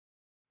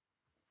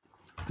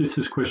This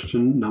is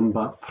question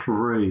number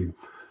 3.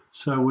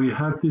 So we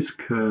have this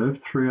curve,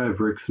 3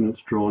 over x, and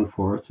it's drawn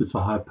for us. It's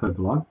a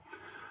hyperbola.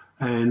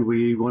 And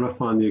we want to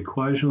find the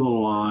equation of the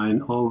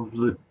line of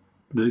the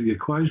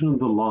equation of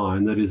the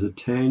line that is a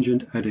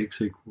tangent at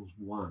x equals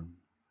 1.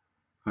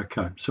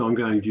 Okay, so I'm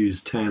going to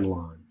use tan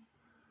line.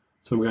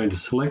 So I'm going to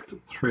select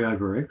 3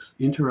 over x,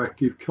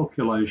 interactive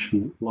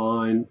calculation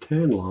line,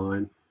 tan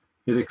line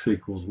at x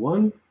equals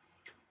 1.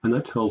 And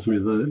that tells me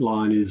the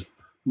line is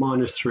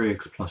minus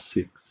 3x plus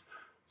 6.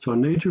 So I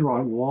need to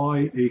write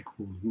y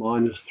equals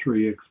minus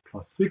 3x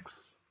plus 6.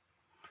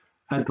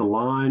 Add the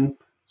line.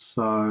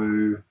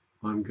 So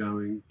I'm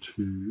going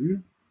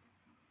to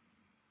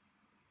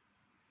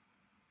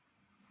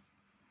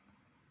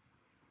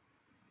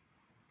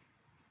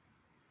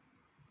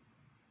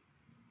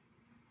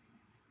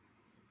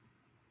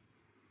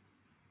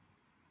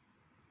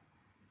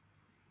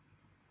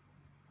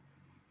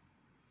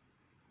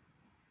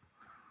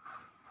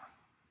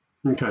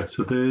okay,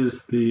 so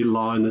there's the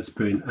line that's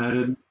been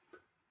added.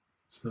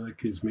 So that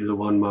gives me the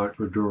 1 mark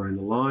for drawing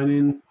the line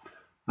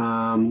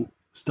in.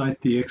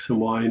 State the x and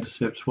y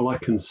intercepts. Well, I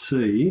can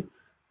see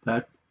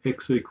that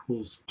x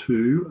equals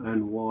 2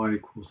 and y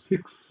equals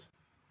 6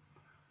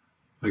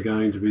 are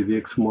going to be the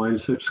x and y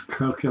intercepts.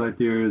 Calculate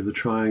the area of the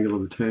triangle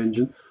of the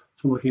tangent.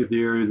 So I'm looking at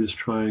the area of this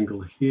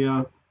triangle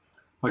here.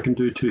 I can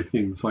do 2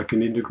 things. I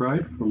can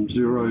integrate from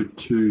 0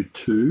 to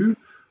 2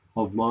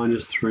 of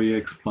minus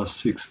 3x plus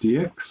 6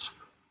 dx,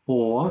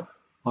 or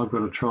I've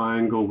got a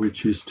triangle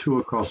which is 2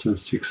 across and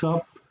 6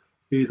 up.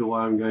 Either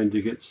way, I'm going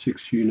to get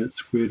 6 units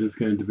squared is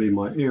going to be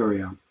my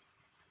area.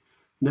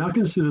 Now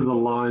consider the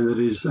line that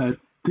is at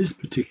this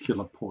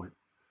particular point.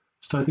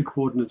 State the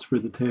coordinates where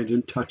the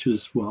tangent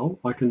touches. Well,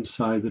 I can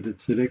say that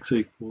it's at x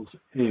equals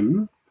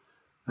m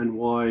and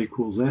y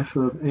equals f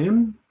of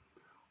m,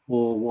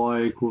 or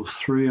y equals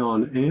 3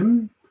 on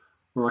m,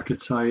 or I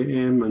could say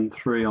m and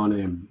 3 on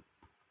m.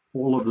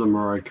 All of them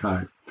are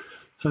okay.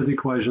 So the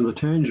equation of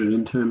the tangent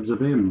in terms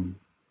of m.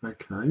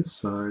 Okay,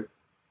 so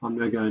I'm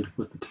now going to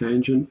put the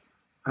tangent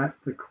at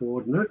the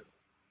coordinate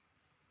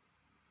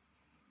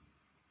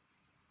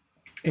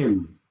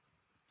m.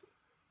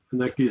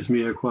 And that gives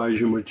me an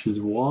equation which is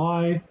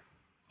y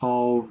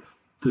of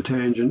the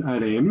tangent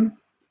at m,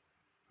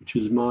 which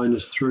is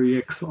minus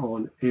 3x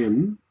on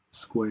m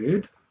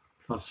squared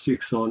plus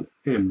 6 on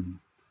m.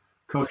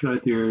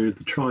 Calculate the area of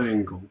the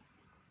triangle.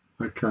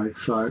 Okay,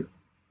 so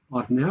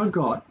I've now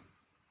got,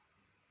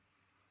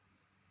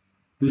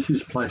 this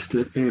is placed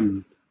at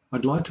m.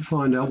 I'd like to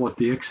find out what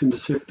the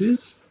x-intercept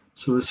is.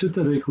 So I set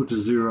that equal to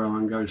 0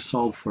 and go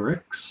solve for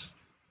x.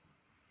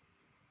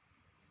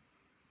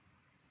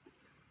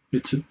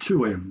 It's at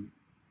 2m.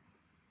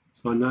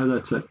 So I know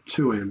that's at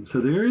 2m.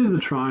 So the area of the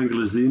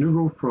triangle is the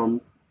integral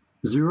from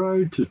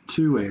 0 to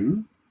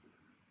 2m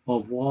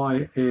of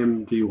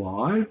ym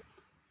dy,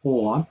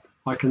 or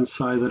I can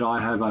say that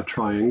I have a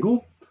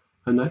triangle,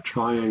 and that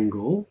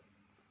triangle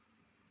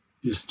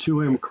is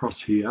 2m across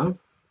here.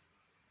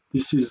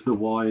 This is the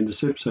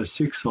y-intercept, so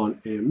 6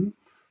 on m.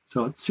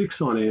 So it's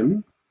 6 on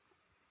m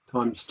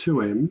times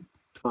 2m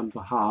times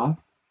a half,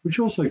 which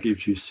also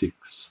gives you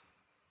 6.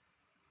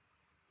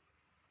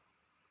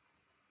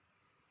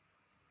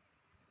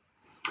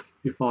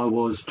 If I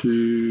was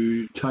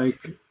to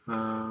take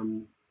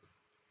the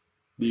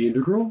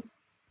integral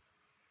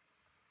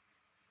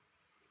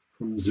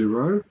from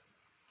 0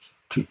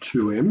 to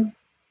 2m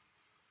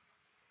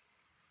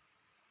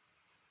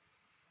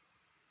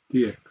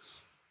dx,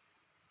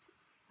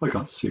 I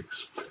got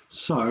 6.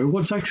 So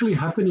what's actually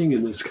happening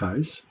in this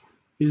case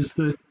is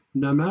that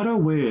no matter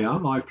where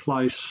I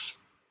place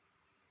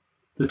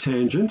the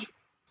tangent,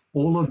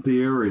 all of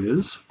the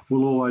areas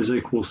will always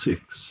equal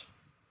 6.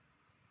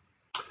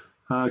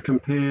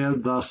 Compare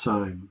the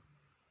same,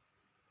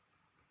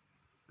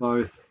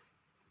 both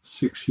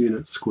 6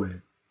 units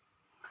squared.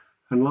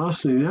 And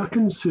lastly, now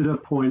consider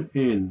point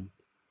N.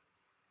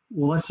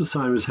 Well, that's the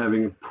same as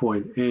having a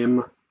point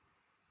M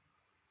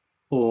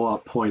or a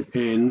point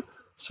N.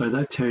 So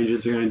that tangent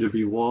is going to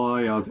be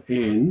y of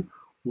n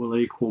will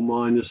equal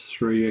minus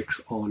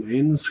 3x on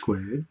n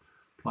squared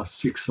plus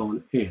 6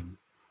 on n.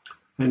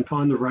 And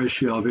find the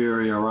ratio of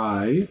area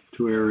A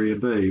to area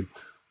B.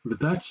 But if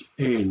that's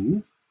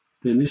n,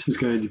 then this is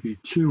going to be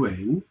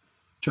 2n,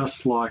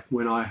 just like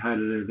when I had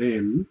it at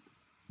m,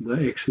 the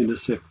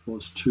x-intercept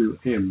was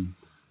 2m.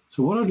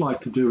 So what I'd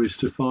like to do is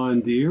to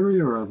find the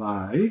area of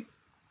A,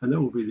 and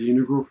that will be the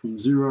integral from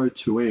 0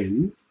 to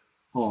n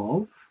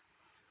of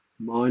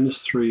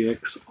minus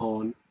 3x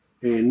on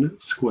n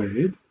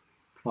squared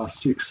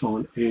plus 6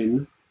 on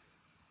n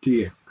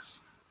dx.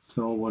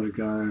 So I want to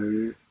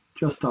go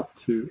just up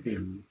to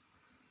m.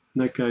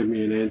 And that gave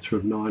me an answer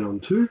of 9 on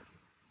 2.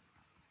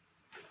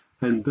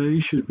 And b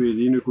should be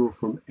the integral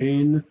from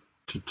n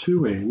to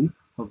 2n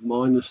of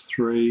minus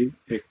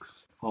 3x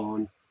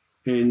on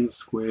n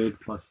squared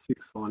plus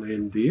 6 on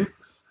n dx.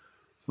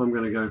 So I'm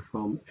going to go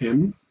from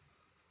m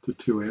to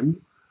 2m.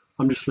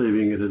 I'm just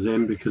leaving it as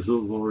m because it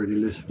was already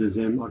listed as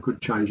m. I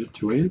could change it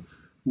to n,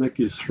 and that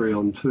gives 3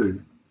 on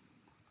 2.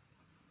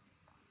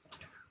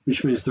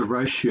 which means the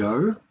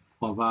ratio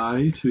of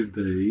A to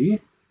B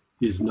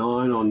is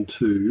 9 on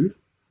 2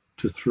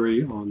 to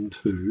 3 on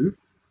 2,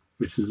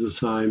 which is the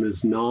same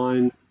as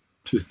 9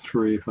 to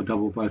 3 if I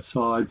double both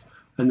sides,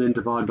 and then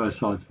divide both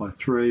sides by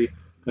 3.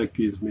 That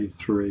gives me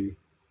 3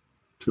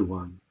 to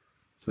 1.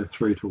 So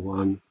 3 to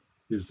 1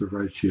 is the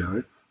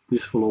ratio.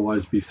 This will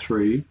always be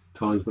 3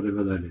 times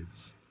whatever that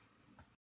is.